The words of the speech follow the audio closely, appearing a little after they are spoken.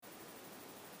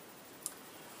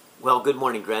Well, good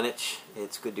morning, Greenwich.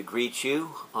 It's good to greet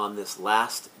you on this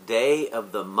last day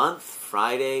of the month,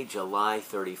 Friday, July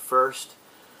 31st.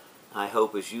 I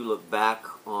hope as you look back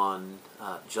on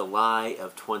July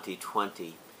of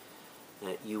 2020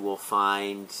 that you will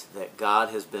find that God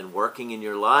has been working in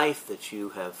your life, that you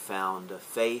have found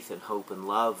faith and hope and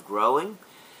love growing,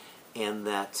 and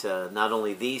that not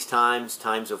only these times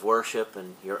of worship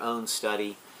and your own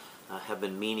study have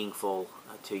been meaningful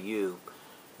to you,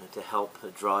 to help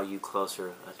draw you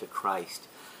closer to Christ.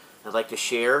 I'd like to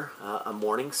share a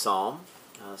morning psalm,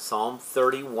 Psalm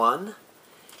 31,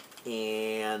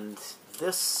 and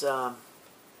this also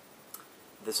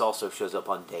shows up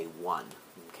on day 1,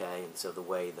 okay? And so the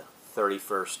way the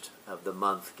 31st of the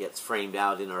month gets framed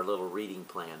out in our little reading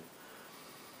plan.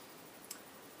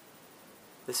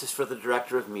 This is for the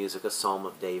director of music, a psalm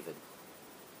of David.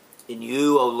 In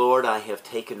you, O Lord, I have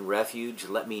taken refuge.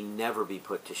 Let me never be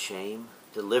put to shame.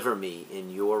 Deliver me in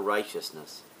your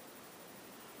righteousness.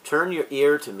 Turn your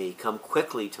ear to me. Come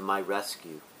quickly to my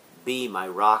rescue. Be my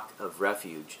rock of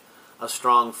refuge, a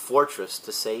strong fortress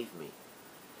to save me.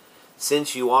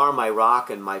 Since you are my rock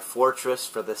and my fortress,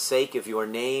 for the sake of your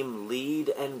name, lead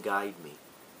and guide me.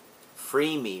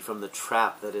 Free me from the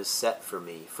trap that is set for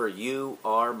me, for you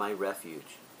are my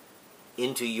refuge.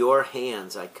 Into your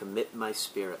hands I commit my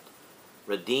spirit.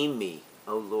 Redeem me,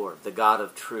 O Lord, the God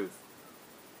of truth.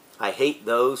 I hate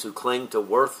those who cling to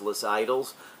worthless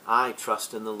idols. I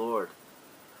trust in the Lord.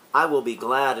 I will be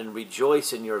glad and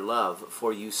rejoice in your love,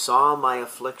 for you saw my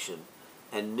affliction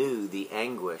and knew the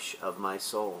anguish of my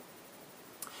soul.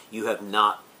 You have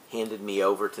not handed me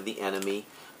over to the enemy,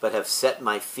 but have set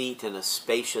my feet in a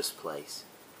spacious place.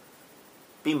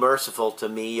 Be merciful to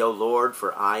me, O Lord,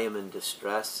 for I am in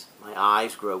distress. My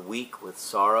eyes grow weak with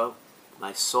sorrow,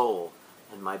 my soul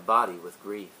and my body with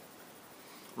grief.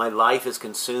 My life is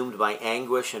consumed by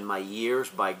anguish and my years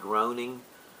by groaning.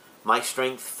 My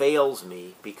strength fails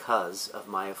me because of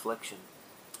my affliction.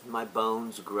 My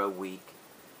bones grow weak.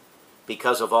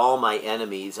 Because of all my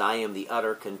enemies, I am the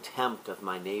utter contempt of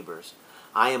my neighbors.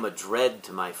 I am a dread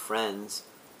to my friends.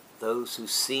 Those who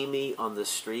see me on the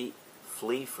street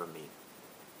flee from me.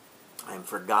 I am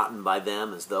forgotten by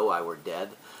them as though I were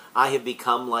dead. I have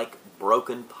become like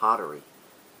broken pottery.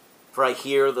 For I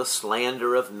hear the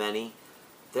slander of many.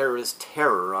 There is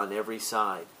terror on every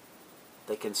side.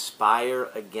 They conspire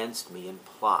against me and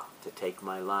plot to take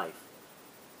my life.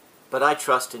 But I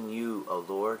trust in you, O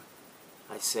Lord.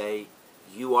 I say,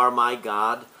 you are my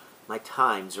God. My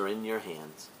times are in your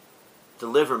hands.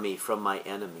 Deliver me from my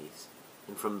enemies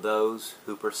and from those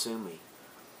who pursue me.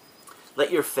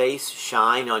 Let your face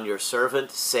shine on your servant.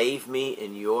 Save me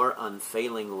in your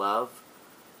unfailing love.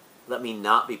 Let me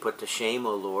not be put to shame,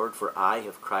 O Lord, for I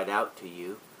have cried out to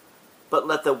you. But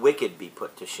let the wicked be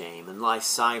put to shame and lie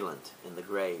silent in the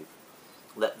grave.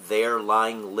 Let their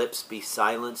lying lips be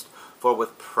silenced, for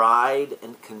with pride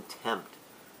and contempt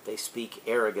they speak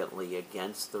arrogantly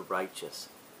against the righteous.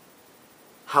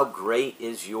 How great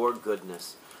is your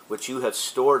goodness, which you have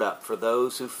stored up for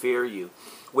those who fear you,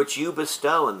 which you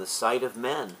bestow in the sight of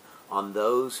men on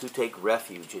those who take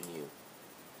refuge in you.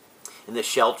 In the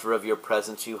shelter of your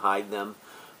presence you hide them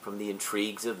from the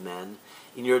intrigues of men.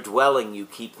 In your dwelling you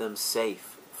keep them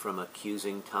safe from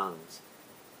accusing tongues.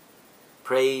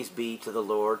 Praise be to the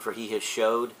Lord, for he has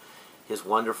showed his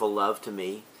wonderful love to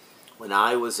me. When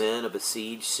I was in a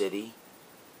besieged city,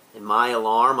 in my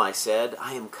alarm I said,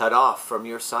 I am cut off from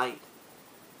your sight.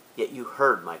 Yet you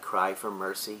heard my cry for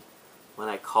mercy when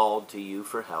I called to you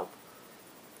for help.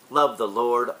 Love the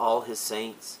Lord, all his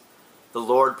saints. The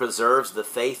Lord preserves the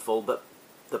faithful, but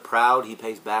the proud he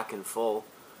pays back in full.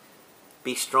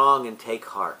 Be strong and take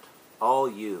heart, all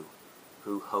you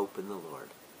who hope in the Lord.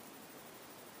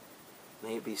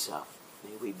 May it be so.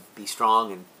 May we be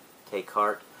strong and take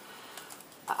heart.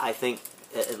 I think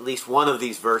at least one of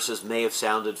these verses may have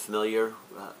sounded familiar.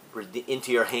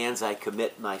 Into your hands I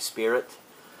commit my spirit.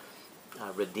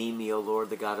 Redeem me, O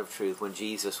Lord, the God of truth. When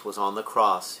Jesus was on the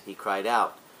cross, he cried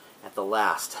out at the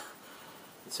last.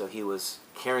 And so he was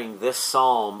carrying this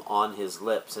psalm on his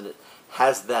lips, and it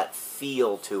has that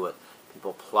feel to it.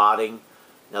 People plotting.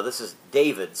 Now this is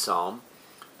David's psalm,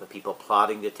 but people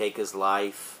plotting to take his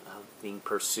life, being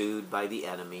pursued by the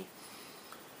enemy.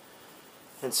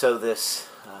 And so this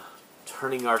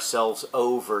turning ourselves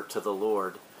over to the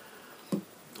Lord.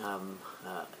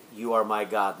 You are my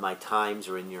God, my times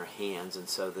are in your hands. And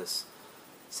so this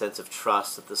sense of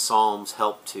trust that the Psalms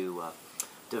help to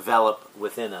develop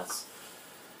within us.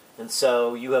 And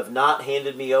so you have not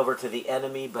handed me over to the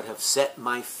enemy, but have set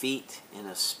my feet in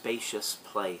a spacious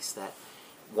place. That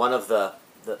one of the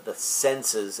the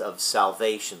senses of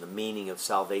salvation, the meaning of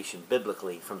salvation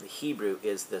biblically from the Hebrew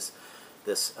is this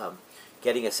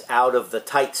getting us out of the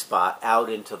tight spot, out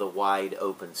into the wide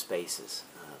open spaces,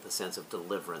 the sense of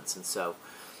deliverance. And so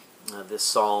this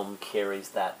psalm carries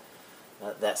that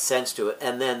sense to it.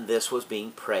 And then this was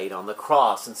being prayed on the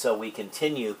cross. And so we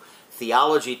continue.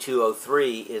 Theology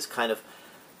 203 is kind of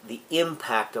the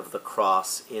impact of the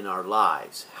cross in our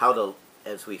lives. How to,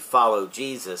 as we follow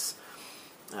Jesus,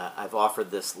 I've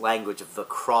offered this language of the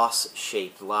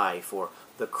cross-shaped life or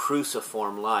the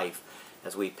cruciform life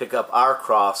as we pick up our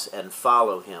cross and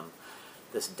follow him.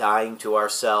 This dying to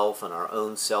ourself and our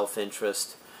own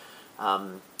self-interest,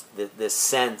 this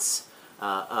sense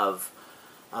of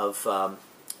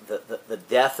the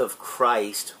death of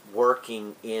Christ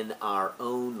working in our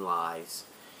own lives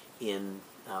in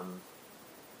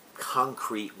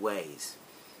concrete ways.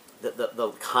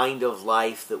 The kind of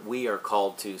life that we are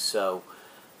called to. So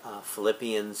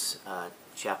Philippians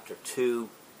chapter 2,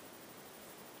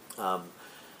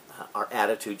 our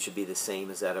attitude should be the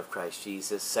same as that of Christ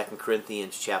Jesus. 2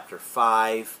 Corinthians chapter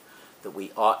 5, that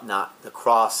we ought not, the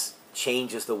cross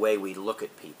changes the way we look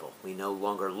at people. We no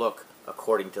longer look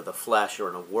according to the flesh or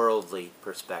in a worldly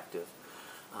perspective.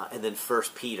 And then 1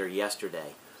 Peter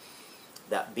yesterday,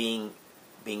 that being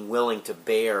willing to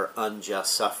bear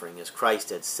unjust suffering as Christ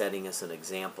had, setting us an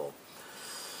example.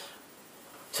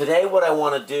 Today what I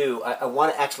want to do, I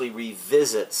want to actually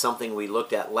revisit something we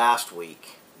looked at last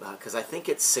week, because I think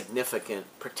it's significant,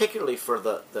 particularly for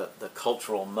the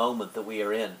cultural moment that we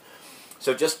are in.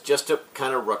 So just to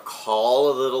kind of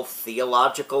recall a little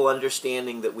theological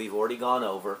understanding that we've already gone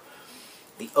over,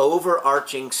 the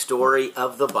overarching story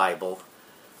of the Bible,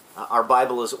 our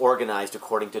Bible is organized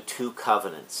according to two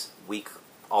covenants. We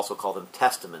also call them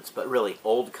testaments, but really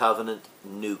Old Covenant,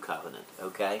 New Covenant,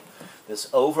 okay? This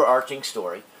overarching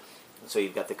story. So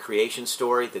you've got the creation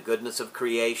story, the goodness of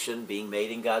creation, being made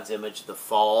in God's image, the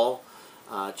fall,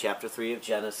 chapter 3 of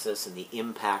Genesis, and the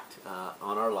impact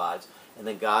on our lives. And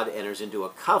then God enters into a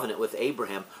covenant with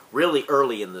Abraham really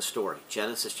early in the story,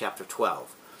 Genesis chapter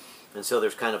 12. And so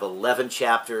there's kind of 11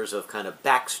 chapters of kind of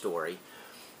backstory.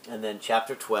 And then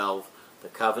chapter 12, the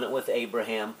covenant with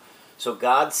Abraham. So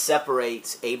God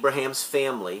separates Abraham's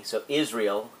family. So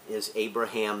Israel is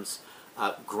Abraham's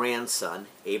grandson.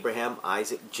 Abraham,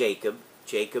 Isaac, Jacob.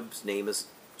 Jacob's name is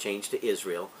changed to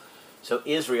Israel. So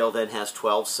Israel then has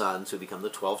 12 sons who become the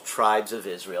 12 tribes of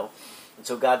Israel. And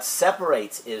so God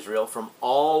separates Israel from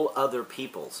all other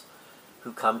peoples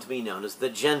who come to be known as the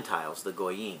Gentiles, the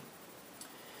Goyim.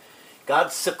 God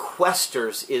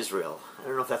sequesters Israel. I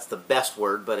don't know if that's the best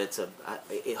word, but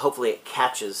hopefully it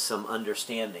catches some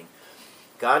understanding.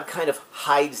 God kind of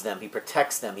hides them, he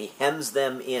protects them, he hems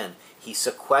them in, he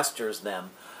sequesters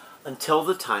them until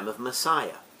the time of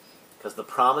Messiah. Because the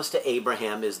promise to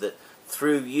Abraham is that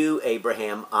through you,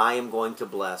 Abraham, I am going to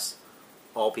bless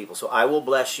all people. So I will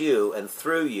bless you, and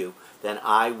through you, then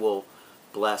I will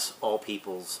bless all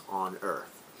peoples on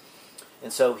earth.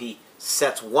 And so he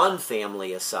sets one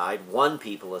family aside, one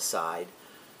people aside,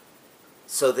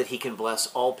 so that he can bless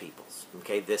all peoples.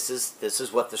 Okay, this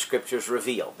is what the scriptures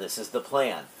reveal. This is the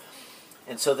plan.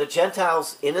 And so the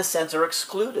Gentiles, in a sense, are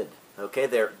excluded. Okay,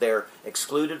 they're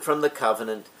excluded from the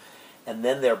covenant, and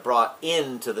then they're brought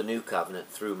into the new covenant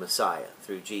through Messiah,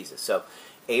 through Jesus. So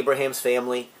Abraham's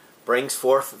family brings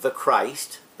forth the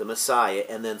Christ, the Messiah,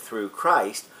 and then through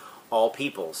Christ, all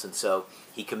peoples. And so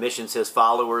he commissions his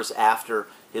followers after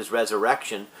his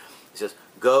resurrection. He says,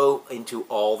 go into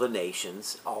all the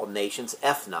nations,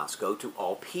 ethnos, go to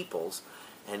all peoples,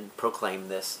 and proclaim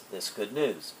this good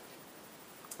news.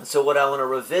 And so what I want to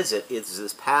revisit is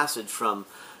this passage from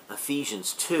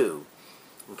Ephesians 2,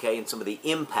 okay, and some of the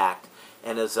impact,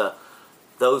 and as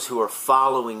those who are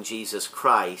following Jesus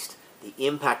Christ, the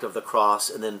impact of the cross,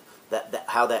 and then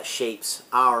how that shapes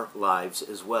our lives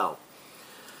as well.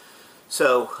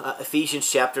 So, Ephesians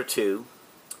chapter 2,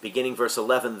 beginning verse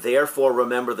 11, therefore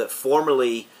remember that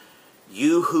formerly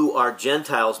you who are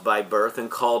Gentiles by birth and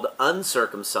called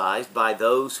uncircumcised by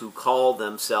those who call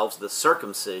themselves the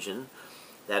circumcision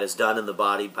that is done in the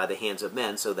body by the hands of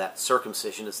men. So that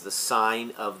circumcision is the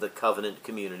sign of the covenant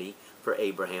community for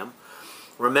Abraham.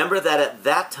 Remember that at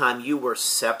that time you were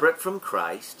separate from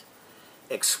Christ,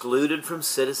 excluded from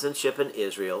citizenship in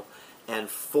Israel, and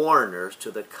foreigners to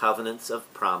the covenants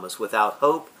of promise, without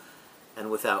hope and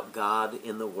without God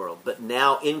in the world. But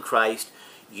now in Christ,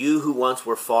 you who once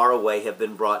were far away have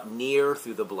been brought near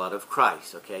through the blood of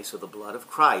Christ. Okay, so the blood of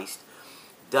Christ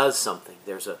does something.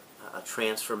 There's a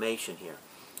transformation here.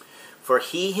 For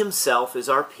he himself is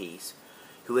our peace,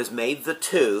 who has made the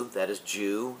two, that is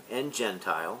Jew and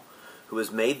Gentile, who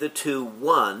has made the two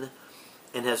one,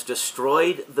 and has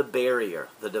destroyed the barrier,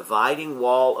 the dividing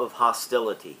wall of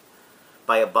hostility,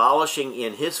 by abolishing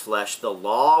in his flesh the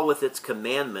law with its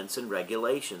commandments and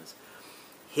regulations.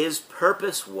 His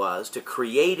purpose was to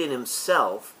create in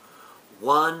himself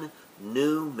one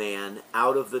new man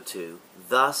out of the two,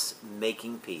 thus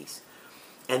making peace.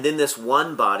 And in this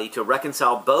one body to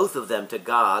reconcile both of them to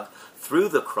God through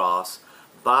the cross,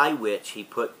 by which he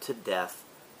put to death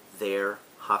their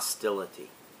hostility.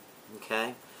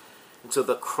 Okay? And so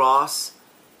the cross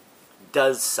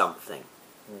does something.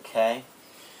 Okay?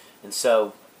 And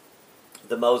so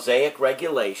the Mosaic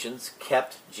regulations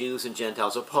kept Jews and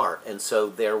Gentiles apart. And so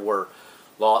there were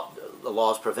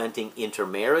laws preventing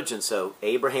intermarriage. And so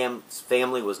Abraham's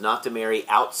family was not to marry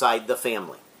outside the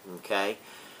family. Okay?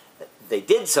 They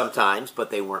did sometimes,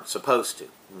 but they weren't supposed to.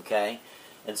 Okay?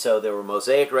 And so there were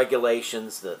Mosaic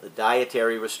regulations, the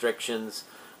dietary restrictions,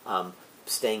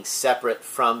 staying separate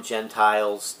from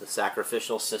Gentiles, the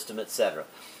sacrificial system, etc.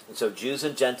 And so Jews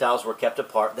and Gentiles were kept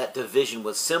apart. That division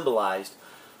was symbolized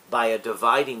by a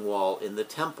dividing wall in the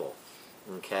temple.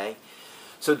 Okay?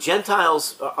 So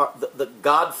Gentiles, the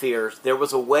God-fearers, there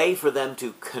was a way for them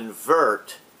to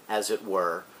convert, as it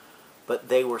were, but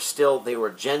they were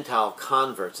Gentile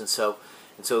converts. And so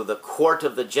the court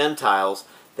of the Gentiles,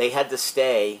 they had to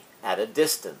stay at a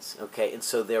distance. Okay? And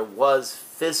so there was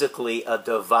physically a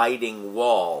dividing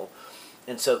wall.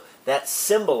 And so that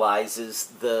symbolizes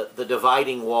the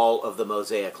dividing wall of the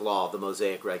Mosaic law, the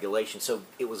Mosaic regulation. So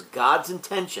it was God's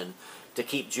intention to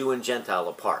keep Jew and Gentile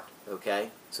apart. Okay?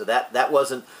 So that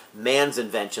wasn't man's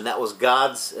invention. That was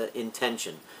God's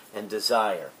intention and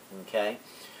desire. Okay?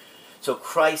 So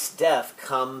Christ's death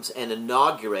comes and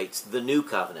inaugurates the new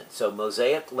covenant. So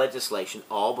Mosaic legislation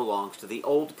all belongs to the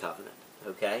old covenant.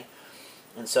 Okay?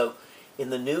 And so in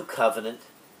the new covenant,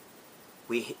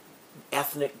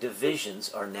 ethnic divisions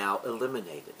are now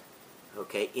eliminated.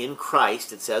 Okay? In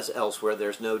Christ, it says elsewhere,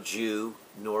 there's no Jew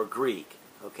nor Greek.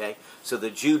 Okay? So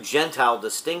the Jew-Gentile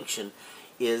distinction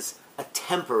is a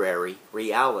temporary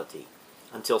reality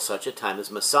until such a time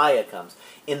as Messiah comes.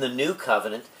 In the new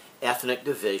covenant, ethnic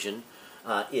division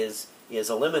is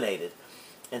eliminated.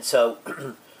 And so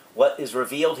what is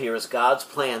revealed here is God's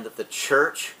plan that the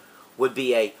church would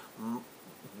be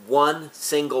one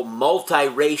single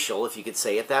multiracial, if you could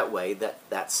say it that way,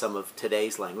 that's some of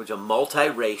today's language, a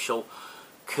multiracial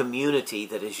community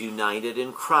that is united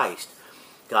in Christ.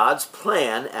 God's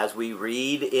plan, as we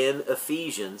read in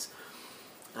Ephesians,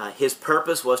 his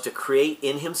purpose was to create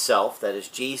in himself, that is,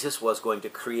 Jesus was going to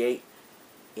create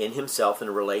in himself in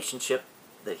a relationship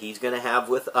that he's going to have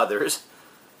with others,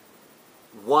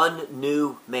 one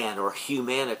new man or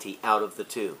humanity out of the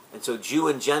two. And so Jew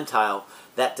and Gentile,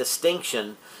 that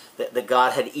distinction that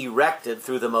God had erected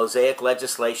through the Mosaic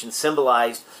legislation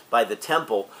symbolized by the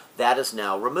temple, that is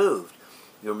now removed.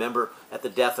 You remember at the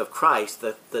death of Christ,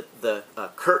 the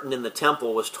curtain in the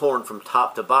temple was torn from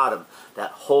top to bottom.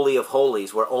 That Holy of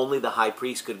Holies, where only the high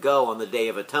priest could go on the Day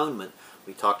of Atonement.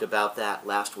 We talked about that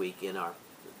last week in our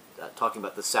talking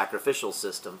about the sacrificial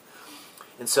system.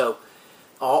 And so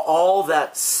all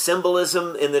that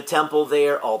symbolism in the temple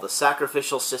there, all the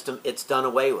sacrificial system, it's done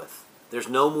away with. There's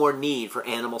no more need for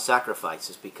animal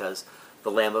sacrifices because the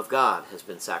Lamb of God has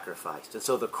been sacrificed. And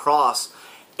so the cross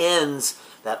ends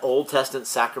that Old Testament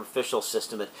sacrificial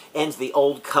system. It ends the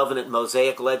Old Covenant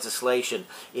Mosaic legislation.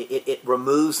 It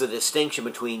removes the distinction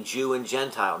between Jew and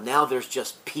Gentile. Now there's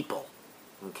just people.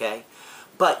 Okay?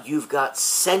 But you've got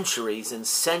centuries and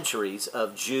centuries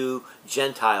of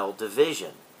Jew-Gentile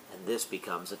division. And this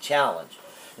becomes a challenge.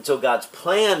 And so God's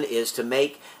plan is to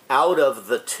make out of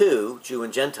the two, Jew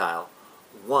and Gentile,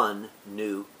 one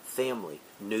new family,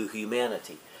 new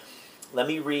humanity. Let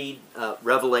me read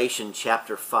Revelation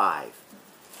chapter 5.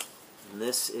 And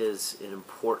this is an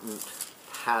important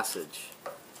passage,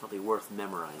 probably worth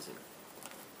memorizing.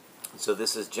 So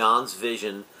this is John's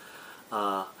vision,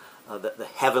 the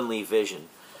heavenly vision.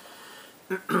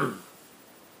 And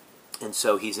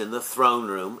so he's in the throne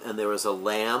room, and there is a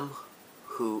lamb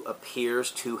who appears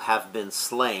to have been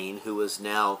slain, who is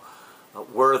now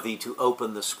worthy to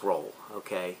open the scroll,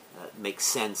 okay? Make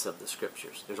sense of the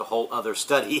scriptures. There's a whole other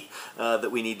study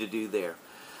that we need to do there.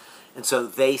 And so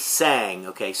they sang,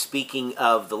 okay, speaking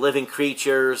of the living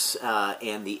creatures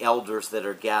and the elders that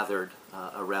are gathered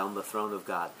around the throne of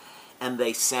God. And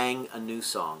they sang a new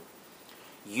song.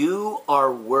 You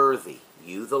are worthy,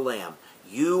 you the Lamb,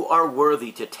 you are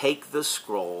worthy to take the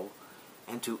scroll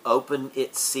and to open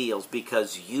its seals,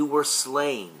 because you were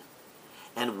slain,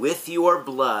 and with your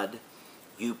blood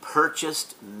you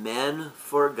purchased men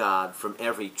for God from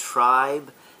every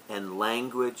tribe and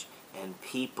language and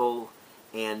people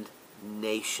and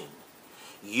nation.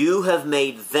 You have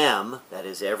made them, that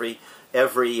is every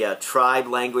tribe,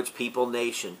 language, people,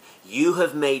 nation, you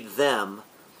have made them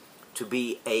to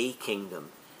be a kingdom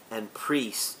and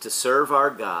priests to serve our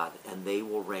God, and they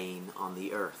will reign on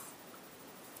the earth.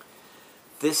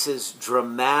 This is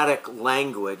dramatic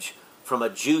language from a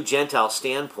Jew-Gentile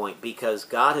standpoint, because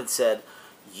God had said,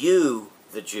 you,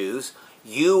 the Jews,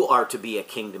 you are to be a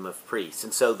kingdom of priests.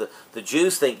 And so the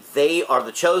Jews think they are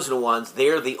the chosen ones.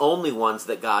 They're the only ones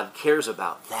that God cares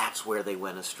about. That's where they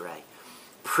went astray.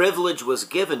 Privilege was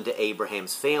given to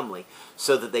Abraham's family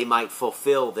so that they might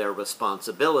fulfill their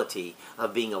responsibility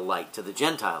of being a light to the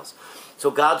Gentiles.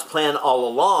 So God's plan all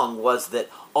along was that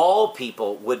all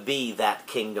people would be that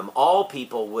kingdom. All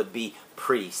people would be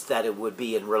priests, that it would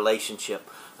be in relationship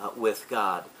with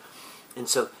God. And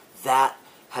so that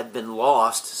had been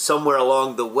lost somewhere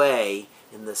along the way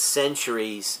in the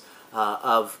centuries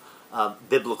of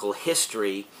biblical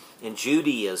history in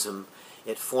Judaism.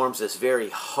 It forms this very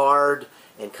hard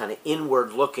and kind of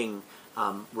inward-looking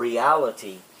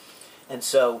reality. And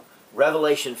so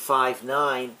Revelation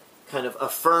 5:9 kind of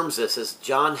affirms this as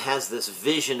John has this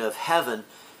vision of heaven.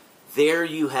 There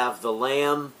you have the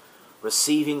Lamb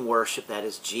receiving worship, that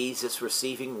is Jesus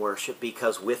receiving worship,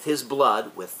 because with his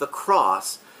blood, with the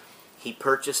cross, he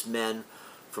purchased men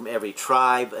from every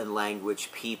tribe and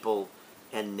language, people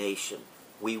and nation.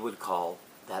 We would call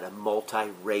that a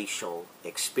multiracial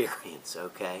experience,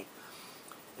 okay?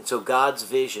 And so God's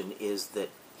vision is that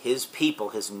his people,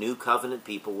 his new covenant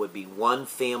people, would be one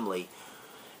family.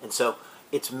 And so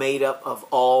it's made up of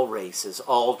all races,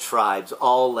 all tribes,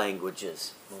 all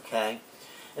languages, okay?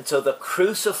 And so the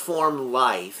cruciform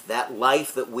life, that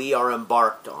life that we are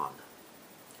embarked on,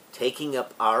 taking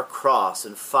up our cross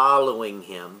and following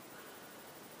him,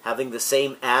 having the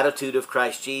same attitude of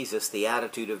Christ Jesus, the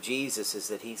attitude of Jesus is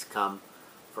that he's come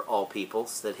for all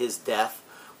peoples, that his death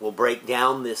will break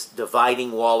down this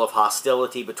dividing wall of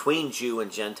hostility between Jew and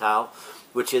Gentile,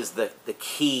 which is the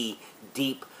key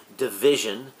deep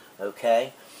division,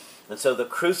 okay? And so the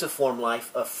cruciform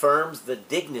life affirms the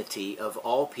dignity of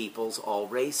all peoples, all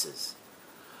races,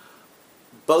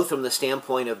 both from the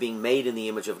standpoint of being made in the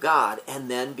image of God,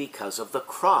 and then because of the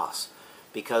cross.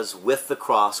 Because with the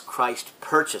cross, Christ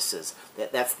purchases.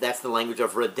 That's the language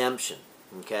of redemption,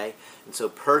 okay? And so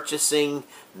purchasing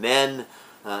men,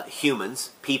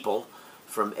 humans, people,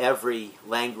 from every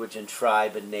language and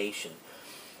tribe and nation.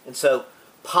 And so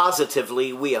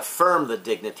positively, we affirm the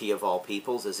dignity of all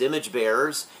peoples as image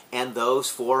bearers and those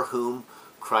for whom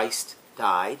Christ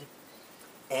died.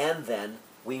 And then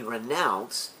we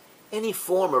renounce any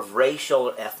form of racial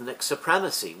or ethnic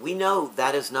supremacy. We know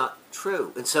that is not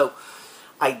true. And so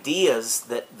ideas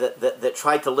that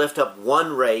try to lift up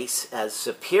one race as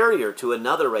superior to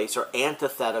another race are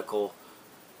antithetical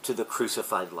to the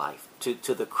crucified life,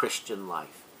 to the Christian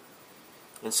life.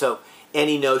 And so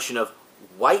any notion of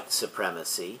white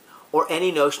supremacy or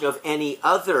any notion of any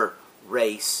other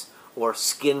race or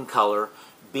skin color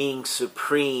being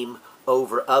supreme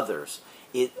over others,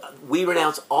 we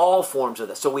renounce all forms of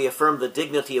that. So we affirm the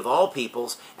dignity of all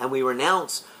peoples, and we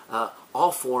renounce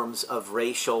all forms of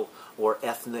racial or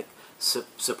ethnic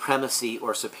supremacy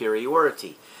or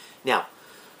superiority. Now,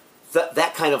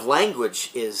 that kind of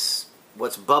language is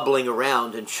what's bubbling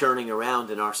around and churning around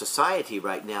in our society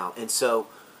right now. And so,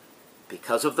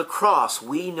 because of the cross,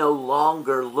 we no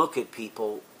longer look at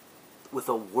people with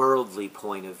a worldly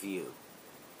point of view.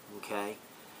 Okay?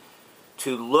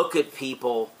 To look at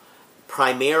people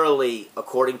primarily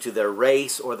according to their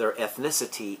race or their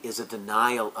ethnicity is a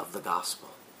denial of the gospel.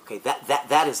 Okay,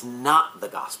 that is not the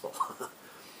gospel.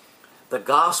 The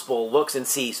gospel looks and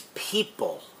sees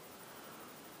people.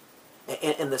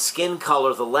 And the skin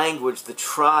color, the language, the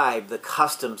tribe, the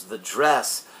customs, the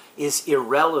dress is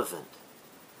irrelevant.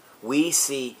 We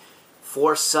see,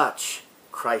 for such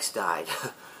Christ died.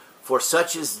 For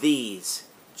such as these,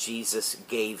 Jesus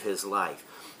gave his life.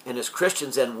 And as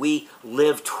Christians, then, we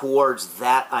live towards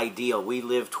that ideal. We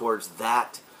live towards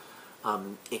that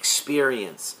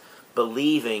experience,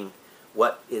 believing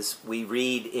what is we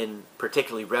read in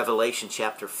particularly Revelation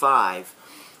chapter 5,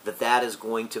 that is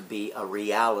going to be a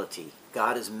reality.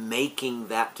 God is making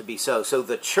that to be so. So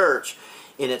the church,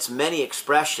 in its many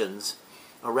expressions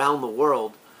around the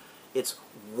world, it's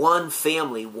one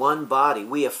family, one body.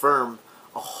 We affirm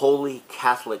a holy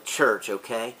Catholic Church,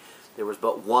 okay? There was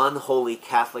but one holy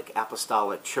Catholic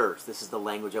Apostolic Church. This is the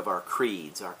language of our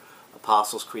creeds, our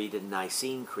Apostles' Creed and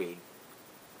Nicene Creed.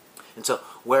 And so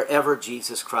wherever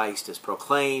Jesus Christ is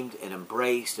proclaimed and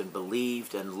embraced and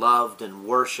believed and loved and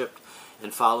worshipped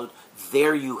and followed,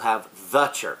 there you have the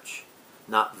church.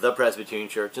 not the Presbyterian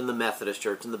Church and the Methodist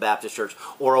Church and the Baptist Church,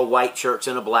 or a white church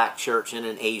and a black church and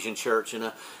an Asian church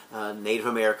and a Native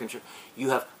American church. You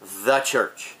have the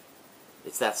church.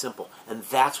 It's that simple. And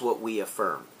that's what we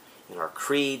affirm in our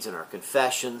creeds, in our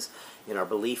confessions, in our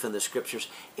belief in the Scriptures,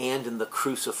 and in the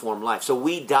cruciform life. So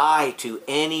we die to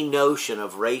any notion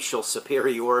of racial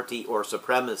superiority or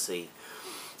supremacy.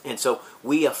 And so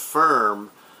we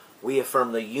affirm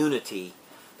the unity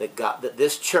that God, that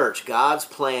this church, God's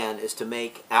plan is to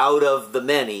make out of the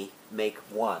many, make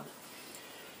one.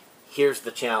 Here's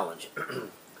the challenge.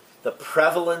 The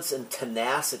prevalence and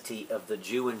tenacity of the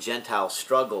Jew and Gentile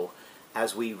struggle,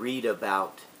 as we read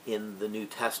about in the New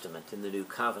Testament, in the New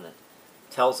Covenant,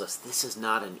 tells us this is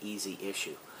not an easy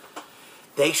issue.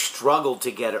 They struggled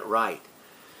to get it right.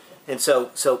 And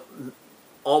so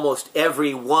almost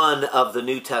every one of the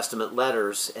New Testament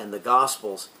letters and the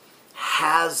Gospels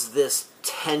has this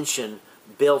tension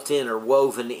built in or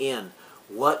woven in.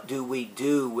 What do we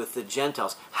do with the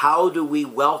Gentiles? How do we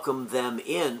welcome them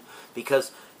in?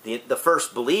 Because the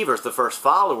first believers, the first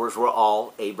followers, were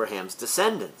all Abraham's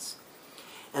descendants.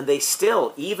 And they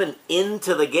still, even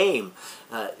into the game,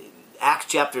 Acts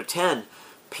chapter 10,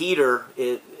 Peter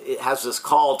it has this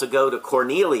call to go to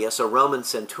Cornelius, a Roman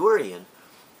centurion,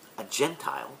 a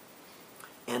Gentile,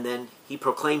 and then he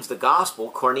proclaims the gospel.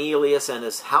 Cornelius and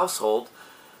his household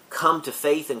come to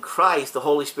faith in Christ. The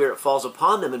Holy Spirit falls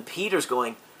upon them, and Peter's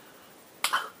going,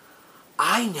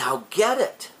 I now get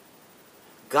it.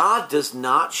 God does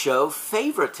not show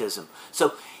favoritism.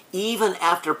 So even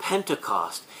after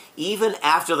Pentecost, even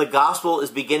after the gospel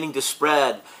is beginning to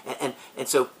spread, and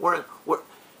so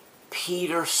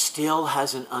Peter still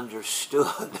hasn't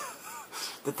understood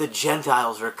that the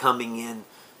Gentiles are coming in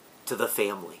to the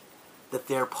family, that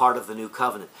they're part of the new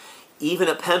covenant. Even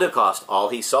at Pentecost, all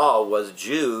he saw was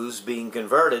Jews being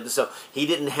converted, so he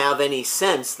didn't have any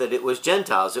sense that it was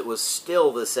Gentiles. It was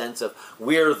still the sense of,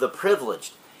 we're the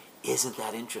privileged. Isn't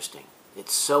that interesting?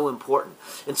 It's so important.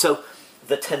 And so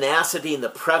the tenacity and the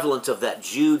prevalence of that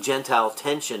Jew-Gentile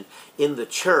tension in the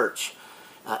church,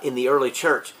 in the early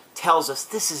church, tells us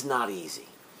this is not easy.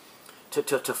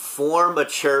 To form a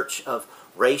church of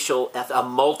racial, a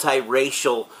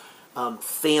multiracial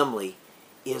family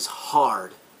is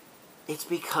hard. It's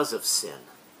because of sin.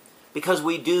 Because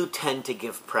we do tend to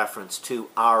give preference to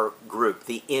our group,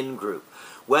 the in-group.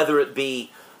 Whether it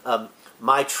be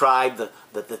my tribe,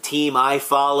 the team I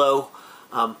follow,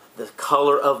 the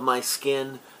color of my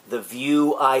skin, the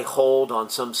view I hold on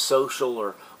some social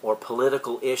or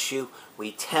political issue,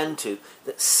 we tend to,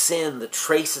 that sin, the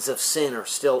traces of sin are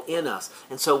still in us.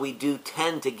 And so we do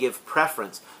tend to give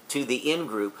preference to the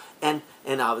in-group, and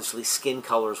obviously skin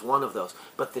color is one of those.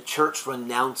 But the church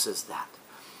renounces that.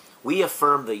 We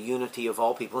affirm the unity of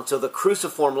all people. And so the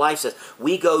cruciform life says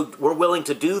we're willing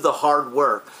to do the hard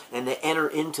work and to enter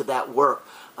into that work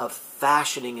of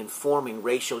fashioning and forming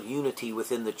racial unity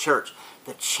within the church.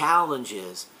 The challenge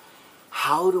is,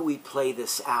 how do we play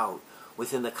this out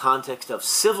within the context of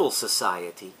civil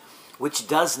society, which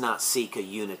does not seek a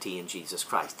unity in Jesus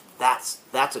Christ? That's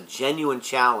a genuine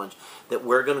challenge that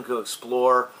we're going to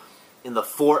explore in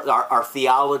our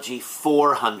Theology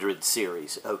 400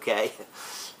 series, okay?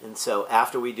 And so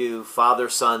after we do Father,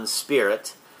 Son,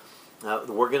 Spirit,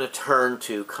 we're going to turn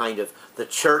to kind of the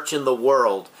church in the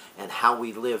world and how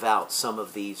we live out some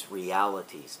of these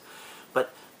realities.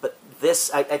 But this,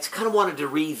 I kind of wanted to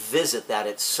revisit that.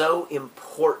 It's so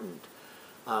important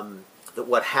that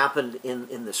what happened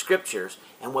in the Scriptures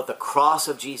and what the cross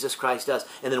of Jesus Christ does.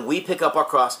 And then we pick up our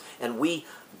cross and we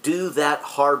do that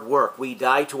hard work. We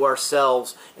die to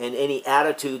ourselves and any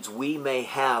attitudes we may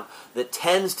have that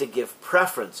tends to give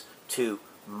preference to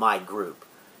my group,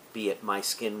 be it my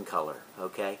skin color,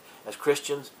 okay? As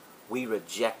Christians, we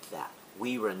reject that.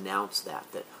 We renounce that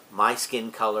my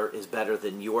skin color is better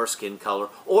than your skin color,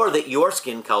 or that your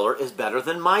skin color is better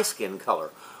than my skin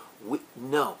color.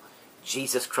 No,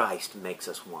 Jesus Christ makes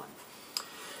us one.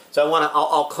 So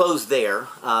I'll close there.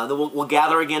 Then we'll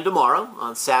gather again tomorrow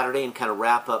on Saturday and kind of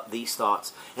wrap up these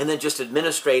thoughts. And then just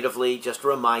administratively, just a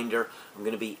reminder, I'm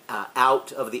going to be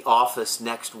out of the office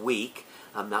next week.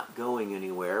 I'm not going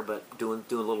anywhere, but doing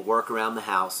a little work around the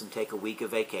house and take a week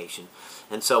of vacation.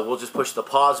 And so we'll just push the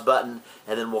pause button,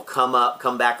 and then we'll come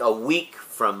back a week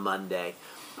from Monday,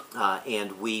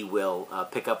 and we will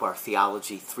pick up our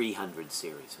Theology 300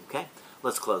 series. Okay?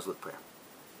 Let's close with prayer.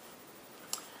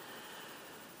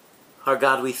 Our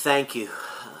God, we thank you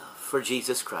for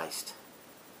Jesus Christ,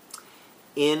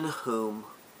 in whom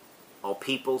all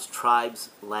peoples, tribes,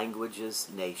 languages,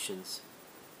 nations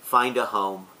find a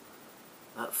home,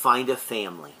 find a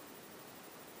family.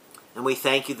 And we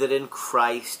thank you that in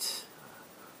Christ,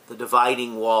 the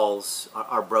dividing walls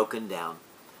are broken down.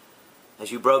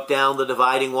 As you broke down the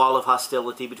dividing wall of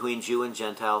hostility between Jew and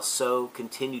Gentile, so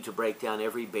continue to break down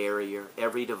every barrier,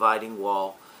 every dividing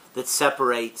wall that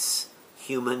separates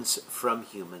humans from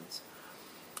humans.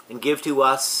 And give to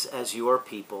us as your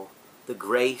people the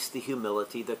grace, the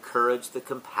humility, the courage, the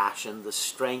compassion, the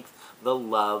strength, the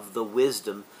love, the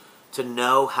wisdom to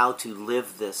know how to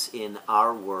live this in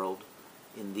our world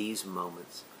in these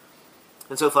moments.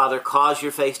 And so, Father, cause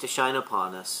your face to shine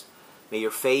upon us. May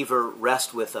your favor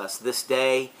rest with us this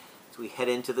day as we head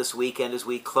into this weekend, as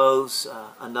we close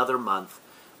another month.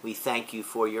 We thank you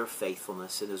for your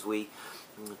faithfulness. And as we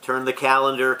turn the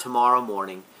calendar tomorrow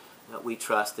morning, we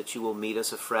trust that you will meet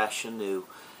us afresh and new,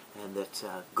 and that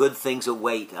good things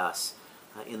await us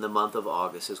in the month of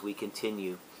August as we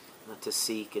continue to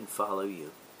seek and follow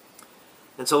you.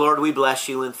 And so, Lord, we bless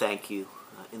you and thank you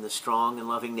in the strong and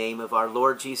loving name of our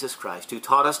Lord Jesus Christ, who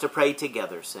taught us to pray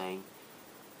together, saying,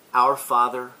 Our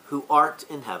Father, who art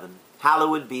in heaven,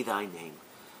 hallowed be thy name.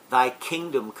 Thy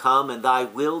kingdom come, and thy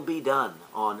will be done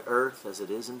on earth as it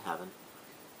is in heaven.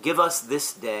 Give us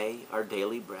this day our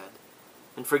daily bread,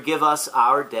 and forgive us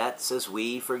our debts as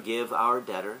we forgive our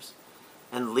debtors.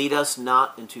 And lead us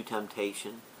not into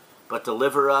temptation, but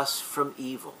deliver us from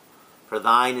evil. For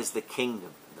thine is the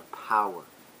kingdom, the power,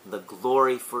 and the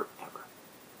glory forever.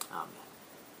 Amen.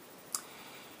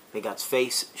 May God's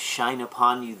face shine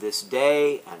upon you this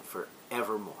day and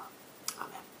forevermore.